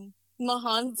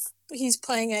 Mahan, he's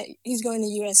going to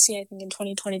USC, I think, in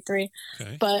 2023.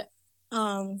 Okay. But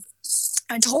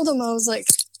I told him, I was like,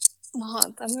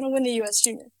 Mahan, I'm going to win the U.S.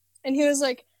 Junior. And he was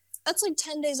like, that's like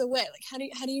 10 days away. Like, how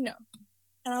do you know?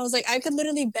 And I was like, I could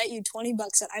literally bet you $20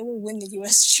 that I will win the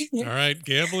U.S. Junior. All right,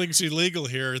 gambling's illegal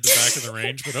here at the back of the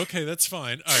range, but okay, that's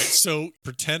fine. All right, so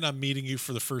pretend I'm meeting you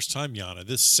for the first time, Yana.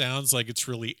 This sounds like it's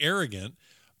really arrogant,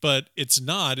 but it's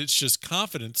not. It's just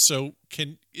confidence. So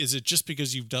is it just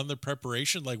because you've done the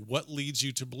preparation? Like, what leads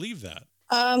you to believe that?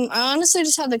 I honestly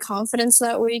just had the confidence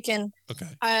that week, and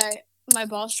okay. My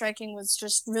ball striking was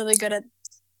just really good at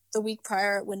the week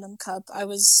prior at Wyndham Cup. I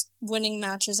was winning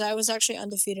matches. I was actually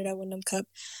undefeated at Wyndham Cup,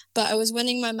 but I was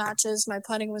winning my matches. My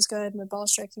putting was good. My ball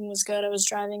striking was good. I was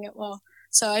driving it well.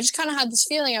 So I just kind of had this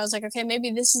feeling. I was like, okay,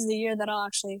 maybe this is the year that I'll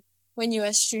actually win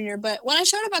U.S. Junior. But when I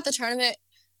showed up at the tournament,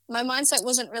 my mindset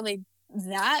wasn't really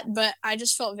that, but I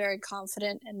just felt very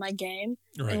confident in my game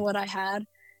and what I had.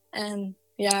 And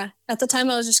yeah, at the time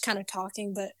I was just kind of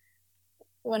talking, but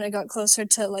when I got closer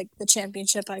to like the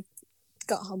championship, I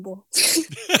got humble.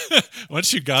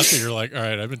 Once you got there, you're like, all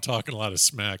right, I've been talking a lot of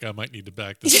smack. I might need to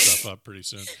back this stuff up pretty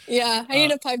soon. Yeah, I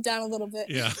need to pipe down a little bit.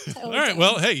 Yeah. All right.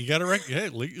 Well, hey, you got to hey,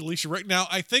 at least you're right. Now,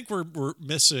 I think we're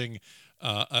missing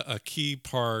a key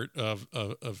part of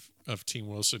Team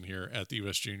Wilson here at the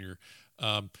U.S. Junior.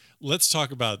 Let's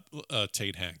talk about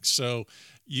Tate Hanks. So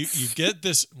you get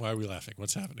this. Why are we laughing?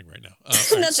 What's happening right now?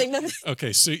 Nothing.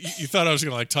 Okay, so you thought I was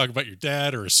going to like talk about your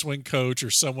dad or a swing coach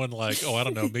or someone like, I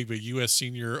don't know, maybe a U.S.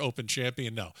 Senior Open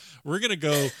champion. No, we're going to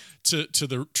go to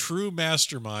the true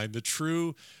mastermind, the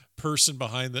true person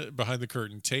behind the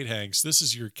curtain, Tate Hanks. This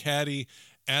is your caddy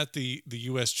at the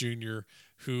U.S. Junior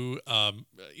who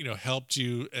helped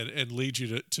you and lead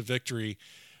you to victory.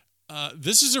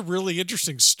 This is a really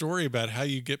interesting story about how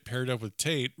you get paired up with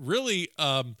Tate. Really,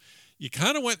 you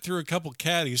kind of went through a couple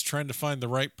caddies trying to find the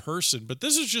right person, but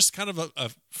this is just kind of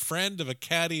a friend of a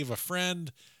caddy of a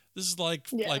friend. This is like,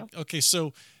 okay,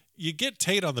 so you get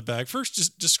Tate on the bag. First,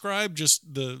 just describe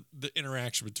just the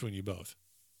interaction between you both.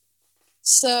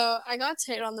 So I got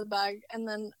Tate on the bag, and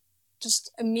then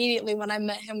just immediately when I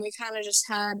met him, we kind of just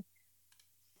had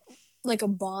like a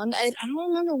bond. I don't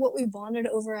remember what we bonded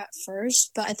over at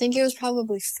first, but I think it was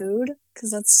probably food,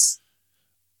 because that's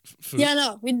food. Yeah,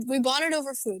 no, we bonded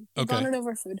over food. Bonded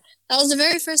over food. That was the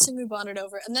very first thing we bonded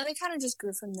over, and then it kind of just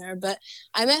grew from there. But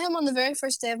I met him on the very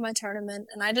first day of my tournament,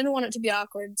 and I didn't want it to be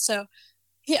awkward, so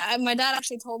my dad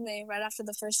actually told me right after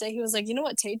the first day. He was like, you know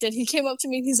what Tate did? He came up to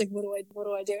me and he's like, what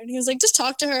do I do? And he was like, just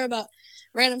talk to her about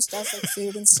random stuff like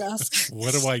food and stuff.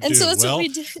 What do I do? And so that's what we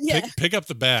did. Yeah. Pick up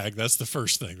the bag. That's the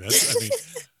first thing.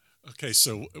 Okay,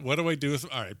 so what do I do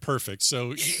with, all right, perfect.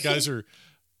 So you guys are,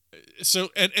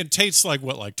 and Tate's like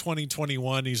what, like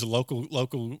 2021, he's a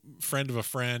local friend of a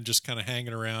friend, just kind of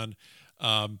hanging around.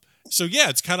 So yeah,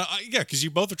 it's kind of, because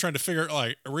you both are trying to figure out,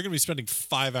 like, are we going to be spending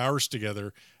 5 hours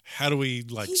together? How do we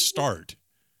start?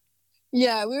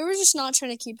 Yeah, we were just not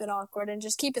trying to keep it awkward and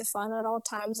just keep it fun at all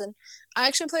times. And I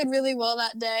actually played really well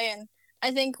that day. And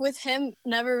I think with him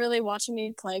never really watching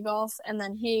me play golf, and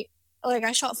then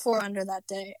I shot 4 under that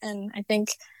day. And I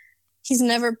think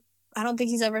I don't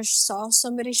think he's ever saw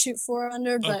somebody shoot 4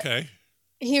 under, but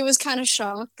he was kind of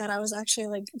shocked that I was actually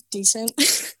like decent.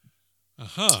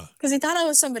 Because he thought I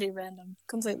was somebody random,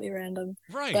 completely random.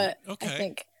 Right. But okay. I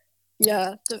think,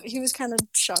 Yeah, he was kind of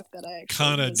shocked that I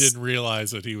actually didn't realize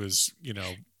that he was,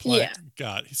 playing. Yeah.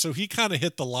 God, so he kind of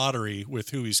hit the lottery with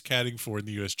who he's caddying for in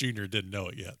the U.S. Junior. Didn't know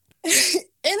it yet.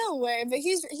 In a way, but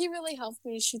he really helped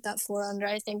me shoot that 4-under.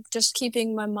 I think just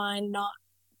keeping my mind not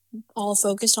all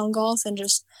focused on golf and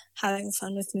just having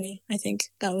fun with me. I think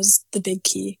that was the big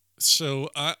key. So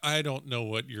I don't know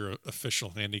what your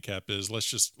official handicap is. Let's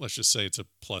just say it's a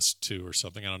 +2 or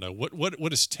something. I don't know.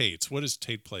 What is Tate's? What does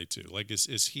Tate play to? Like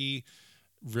is he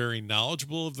very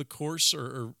knowledgeable of the course,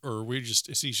 or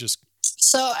is he just?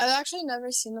 So I've actually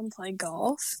never seen him play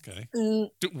golf. Okay,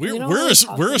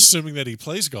 we're assuming that he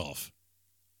plays golf.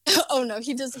 Oh no,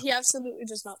 he does. He absolutely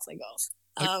does not play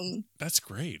golf. That's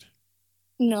great.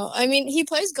 No, I mean he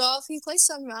plays golf. He plays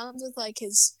some rounds with like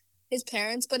his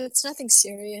parents, but it's nothing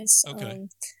serious. Okay.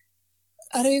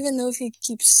 I don't even know if he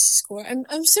keeps score. I'm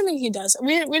assuming he does.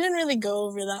 We didn't really go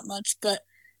over that much, but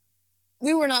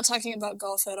we were not talking about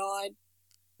golf at all.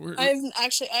 I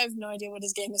have no idea what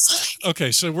his game is like.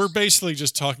 Okay, so we're basically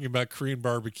just talking about Korean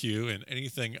barbecue and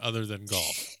anything other than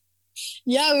golf.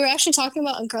 Yeah, we were actually talking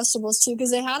about Uncrustables too,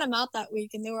 because they had them out that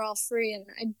week and they were all free, and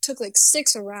I took like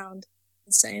 6 around.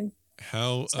 Insane.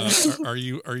 How are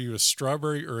you a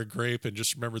strawberry or a grape? And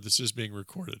just remember, this is being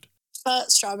recorded.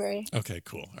 Strawberry. Okay,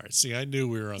 cool. All right. See, I knew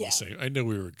we were on the same. I knew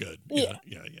we were good. Yeah.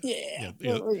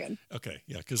 We're good. Okay,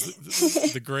 yeah, because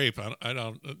the grape, I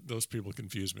don't. Those people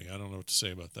confuse me. I don't know what to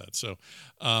say about that. So,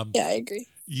 yeah, I agree.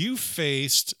 You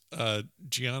faced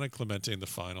Yana Clemente in the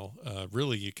final.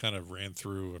 Really, you kind of ran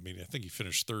through. I mean, I think you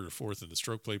finished 3rd or 4th in the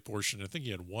stroke play portion. I think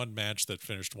you had one match that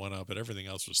finished 1 up, but everything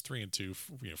else was 3 and 2.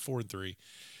 4 and 3.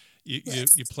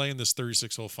 You play in this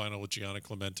 36-hole final with Yana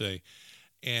Clemente.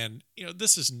 And,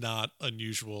 this is not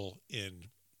unusual in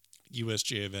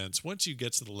USGA events. Once you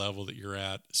get to the level that you're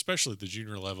at, especially at the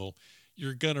junior level,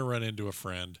 you're going to run into a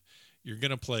friend. You're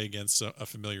going to play against a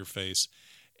familiar face.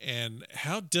 And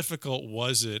how difficult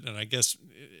was it? And I guess,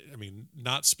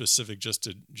 not specific just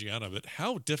to Gianna, but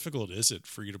how difficult is it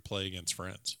for you to play against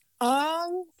friends?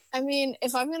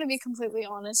 If I'm going to be completely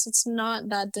honest, it's not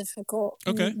that difficult.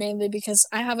 Okay. Mainly because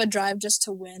I have a drive just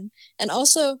to win. And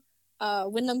also,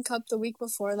 Wyndham Cup the week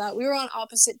before that, we were on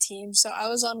opposite teams. So I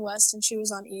was on West and she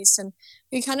was on East. And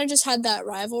we kind of just had that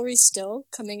rivalry still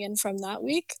coming in from that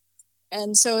week.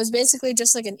 And so it was basically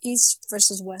just like an East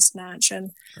versus West match.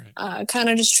 And kind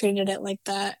of just treated it like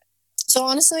that. So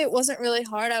honestly, it wasn't really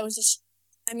hard. I was just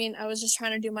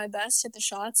trying to do my best, hit the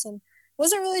shots, and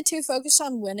wasn't really too focused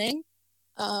on winning.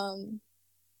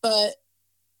 But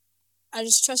I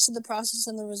just trusted the process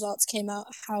and the results came out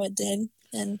how it did.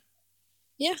 And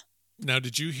yeah. Now,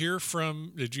 did you hear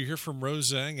from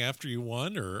Rose Zhang after you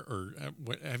won, or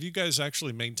have you guys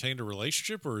actually maintained a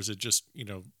relationship, or is it just,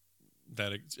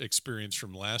 that experience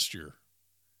from last year?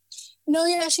 No,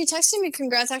 yeah, she texted me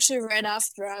congrats actually right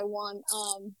after I won.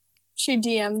 She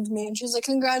DM'd me and she was like,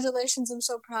 "Congratulations, I'm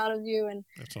so proud of you." And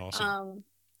that's awesome.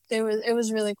 It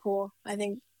was really cool. I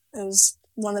think it was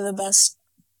one of the best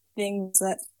things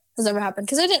that has ever happened.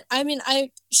 Because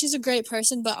she's a great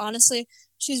person, but honestly,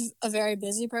 she's a very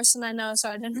busy person, I know, so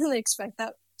I didn't really expect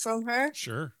that from her.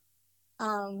 Sure.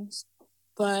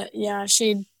 But yeah,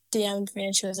 she DM'd me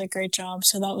and she was like, "Great job."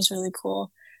 So that was really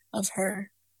cool of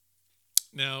her.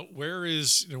 Now, where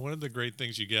is one of the great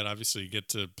things you get? Obviously, you get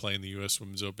to play in the U.S.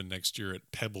 Women's Open next year at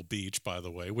Pebble Beach, by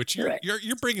the way, which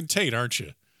you're bringing Tate, aren't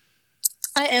you?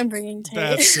 I am bringing Tate.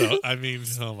 That's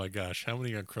oh my gosh, how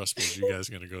many Uncrustables are you guys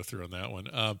going to go through on that one?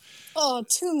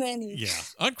 Too many. Yeah,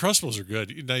 Uncrustables are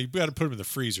good. Now you've got to put them in the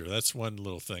freezer. That's one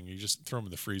little thing. You just throw them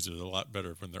in the freezer. They're a lot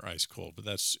better when they're ice cold. But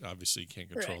that's obviously you can't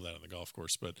control that on the golf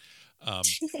course. But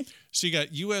so you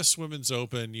got U.S. Women's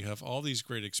Open. You have all these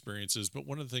great experiences. But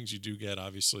one of the things you do get,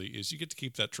 obviously, is you get to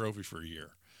keep that trophy for a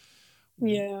year.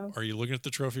 Yeah. Are you looking at the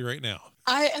trophy right now?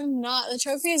 I am not. The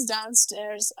trophy is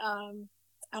downstairs.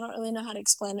 I don't really know how to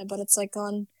explain it, but it's like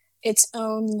on its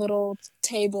own little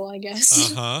table, I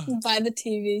guess, by the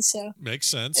TV. So makes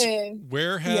sense.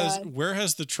 Where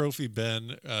has the trophy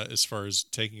been as far as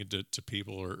taking it to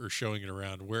people or showing it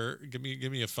around? Give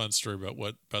me a fun story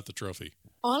about the trophy.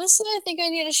 Honestly, I think I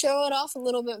need to show it off a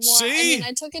little bit more. See?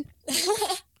 I took it.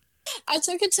 I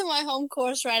took it to my home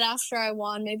course right after I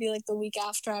won, maybe like the week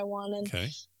after I won,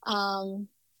 and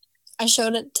I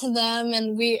showed it to them,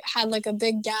 and we had like a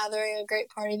big gathering, a great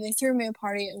party. They threw me a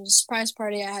party. It was a surprise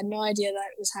party. I had no idea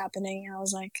that it was happening. I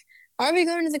was like, "Why are we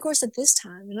going to the course at this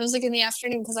time?" And it was like in the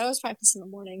afternoon because I was practicing in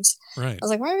the mornings. Right. I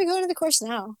was like, "Why are we going to the course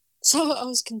now?" So I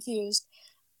was confused.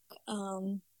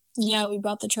 We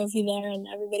brought the trophy there, and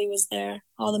everybody was there,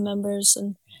 all the members,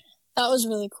 and that was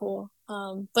really cool.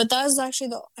 But that is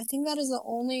actually I think that is the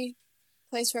only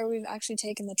place where we've actually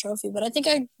taken the trophy, but I think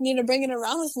I need to bring it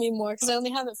around with me more because I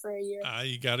only have it for a year.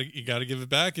 You gotta give it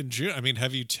back in June. I mean,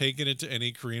 have you taken it to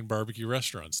any Korean barbecue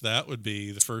restaurants? That would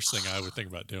be the first thing I would think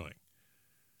about doing.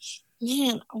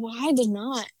 Man, well, I did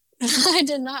not. I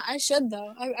did not. I should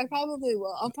though. I probably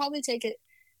will. I'll probably take it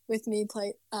with me.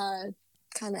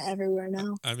 Kind of everywhere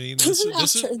now. I mean, this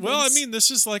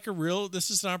is like this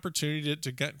is an opportunity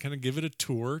to kind of give it a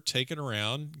tour, take it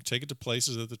around, take it to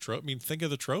places that the trophy. I mean, think of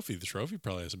the trophy. The trophy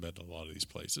probably hasn't been to a lot of these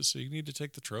places, so you need to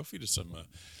take the trophy to some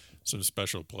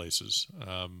special places.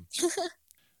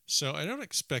 So I don't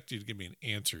expect you to give me an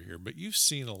answer here, but you've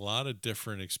seen a lot of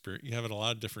different experience. You have a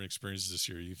lot of different experiences this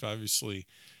year. You've obviously,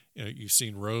 you've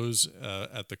seen Rose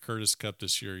at the Curtis Cup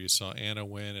this year. You saw Anna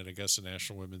win at Augusta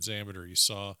National Women's Amateur. You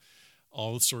saw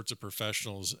all sorts of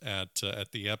professionals at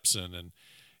the Epson, and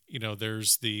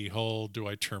there's the whole: do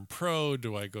I turn pro?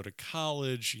 Do I go to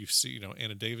college? You see,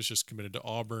 Anna Davis just committed to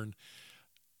Auburn.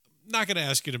 Not going to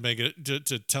ask you to make it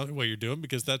to tell me what you're doing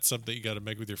because that's something you got to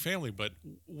make with your family. But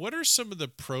what are some of the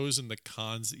pros and the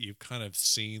cons that you've kind of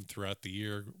seen throughout the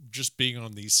year, just being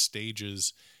on these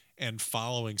stages and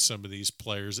following some of these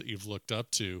players that you've looked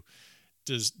up to?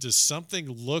 Does something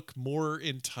look more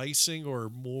enticing or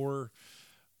more,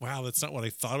 wow, that's not what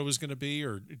I thought it was going to be?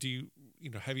 Or do you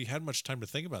have you had much time to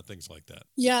think about things like that?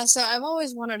 Yeah, so I've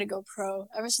always wanted to go pro.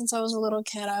 Ever since I was a little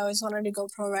kid, I always wanted to go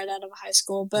pro right out of high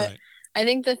school. But right. I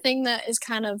think the thing that is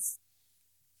kind of,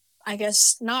 I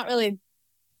guess, not really,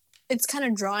 it's kind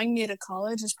of drawing me to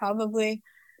college is probably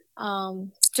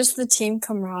just the team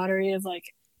camaraderie of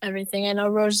like everything. I know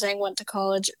Rose Zhang went to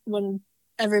college when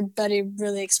everybody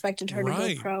really expected her to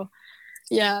go pro.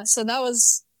 Yeah, so that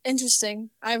was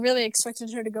interesting. I really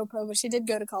expected her to go pro, but she did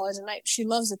go to college, and she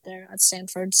loves it there at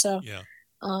Stanford. So, yeah.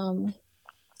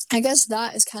 I guess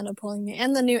that is kind of pulling me.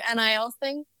 And the new NIL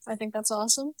thing, I think that's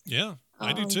awesome. Yeah,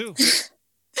 I do too.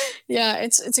 Yeah,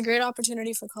 it's a great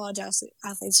opportunity for college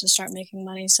athletes to start making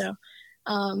money. So,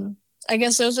 I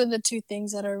guess those are the two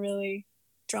things that are really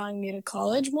drawing me to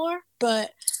college more.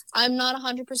 But I'm not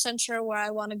 100% sure where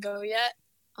I want to go yet.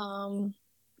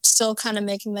 Still kind of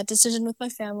making that decision with my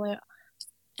family.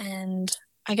 And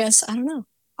I guess, I don't know.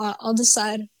 I'll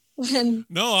decide when.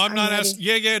 No, I'm not asking.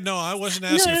 Yeah. No, I wasn't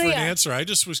asking for an answer. I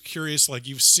just was curious. Like,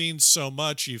 you've seen so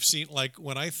much. You've seen, like,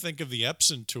 when I think of the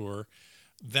Epson Tour,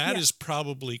 that is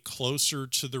probably closer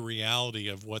to the reality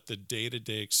of what the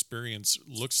day-to-day experience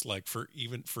looks like for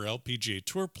LPGA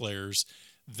Tour players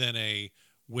than a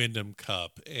Wyndham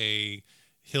Cup, a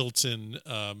Hilton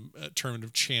Tournament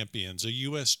of Champions, a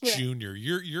U.S. Junior.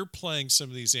 You're playing some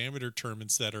of these amateur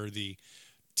tournaments that are the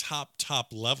top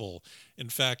level. In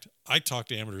fact, I talk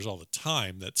to amateurs all the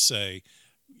time that say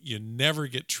you never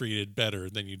get treated better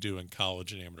than you do in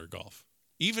college and amateur golf.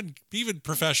 Even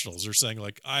professionals are saying,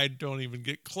 like, I don't even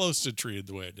get close to treated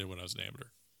the way I did when I was an amateur.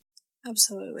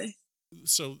 Absolutely.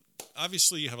 So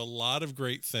obviously you have a lot of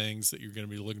great things that you're going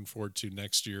to be looking forward to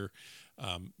next year.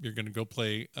 You're going to go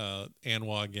play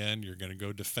ANWA again. You're going to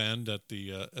go defend at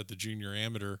the junior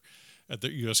amateur, at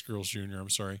the U.S. Girls Junior. I'm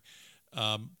sorry.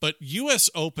 But U.S.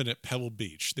 Open at Pebble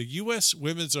Beach, the U.S.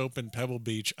 Women's Open Pebble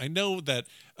Beach. I know that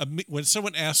when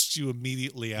someone asks you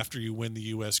immediately after you win the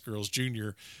U.S. Girls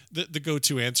Junior, the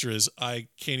go-to answer is, I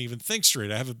can't even think straight.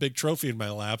 I have a big trophy in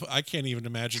my lap. I can't even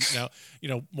imagine now.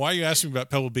 Why are you asking me about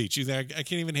Pebble Beach? You think I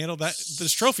can't even handle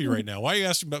this trophy right now? Why are you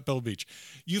asking about Pebble Beach?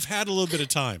 You've had a little bit of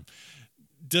time.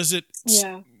 Does it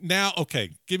now?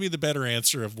 Okay, give me the better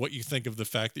answer of what you think of the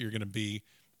fact that you're going to be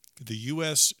the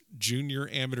U.S. Junior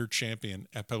Amateur Champion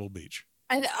at Pebble Beach.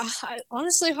 I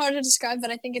honestly, hard to describe,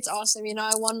 but I think it's awesome.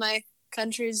 I won my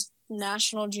country's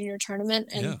national junior tournament,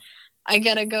 and I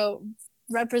got to go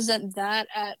represent that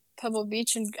at Pebble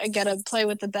Beach, and I got to play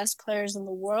with the best players in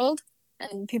the world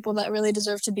and people that really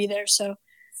deserve to be there. So,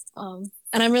 and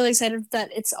I'm really excited that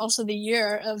it's also the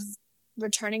year of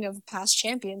returning of past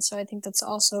champions. So I think that's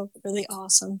also really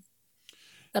awesome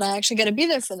that I actually got to be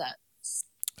there for that.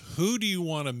 Who do you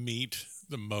want to meet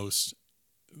the most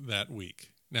that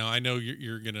week? Now, I know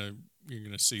you're gonna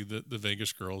see the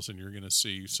Vegas girls, and you're gonna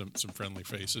see some friendly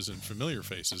faces and familiar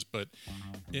faces. But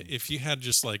if you had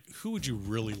just like, who would you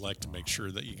really like to make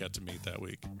sure that you got to meet that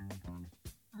week?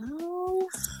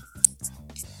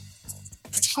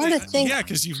 It's hard to think. Yeah,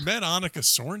 because you've met Annika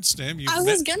Sorenstam. I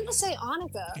was gonna say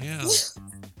Annika. Yeah,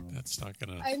 that's not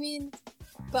gonna. I mean,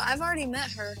 but I've already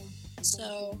met her,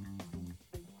 so.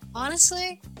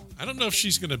 Honestly, I don't know if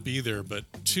she's going to be there, but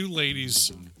two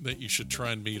ladies that you should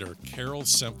try and meet are Carol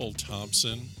Semple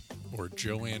Thompson or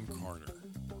Joanne Carner.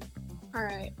 All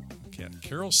right. Yeah,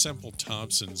 Carol Semple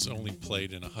Thompson's only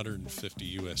played in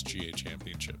 150 USGA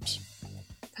championships.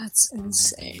 That's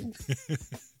insane.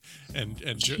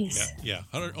 yeah,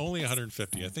 only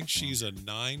 150. I think she's a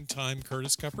 9-time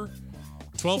Curtis Cupper.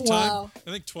 12 Wow. time?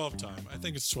 I think 12 time. I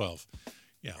think it's 12.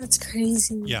 Yeah. That's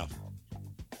crazy. Yeah.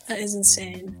 That is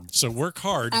insane. So work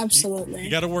hard. Absolutely.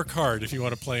 You got to work hard if you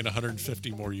want to play in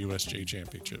 150 more USJ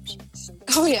championships.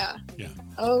 Oh, yeah. Yeah.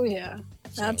 Oh, yeah.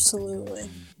 So, absolutely.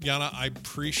 Yana, I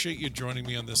appreciate you joining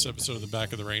me on this episode of The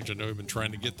Back of the Range. I know we've been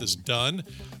trying to get this done,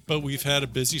 but we've had a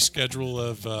busy schedule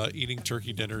of eating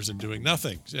turkey dinners and doing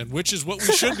nothing, and which is what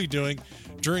we should be doing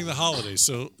during the holidays.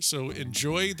 So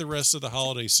enjoy the rest of the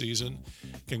holiday season.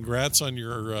 Congrats on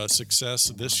your success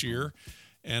this year,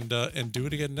 and do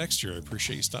it again next year. I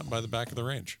appreciate you stopping by The Back of the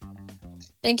Range.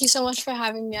 Thank you so much for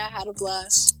having me. I had a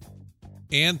blast.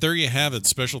 And there you have it.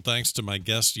 Special thanks to my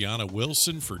guest, Yana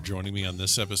Wilson, for joining me on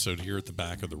this episode here at The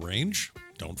Back of the Range.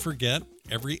 Don't forget,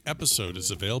 every episode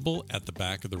is available at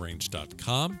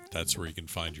thebackoftherange.com. That's where you can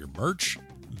find your merch.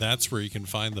 That's where you can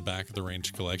find the Back of the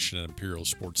Range collection at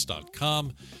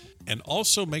imperialsports.com. And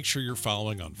also make sure you're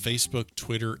following on Facebook,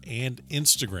 Twitter, and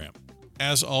Instagram.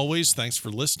 As always, thanks for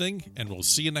listening, and we'll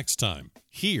see you next time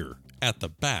here at The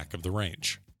Back of the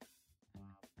Range.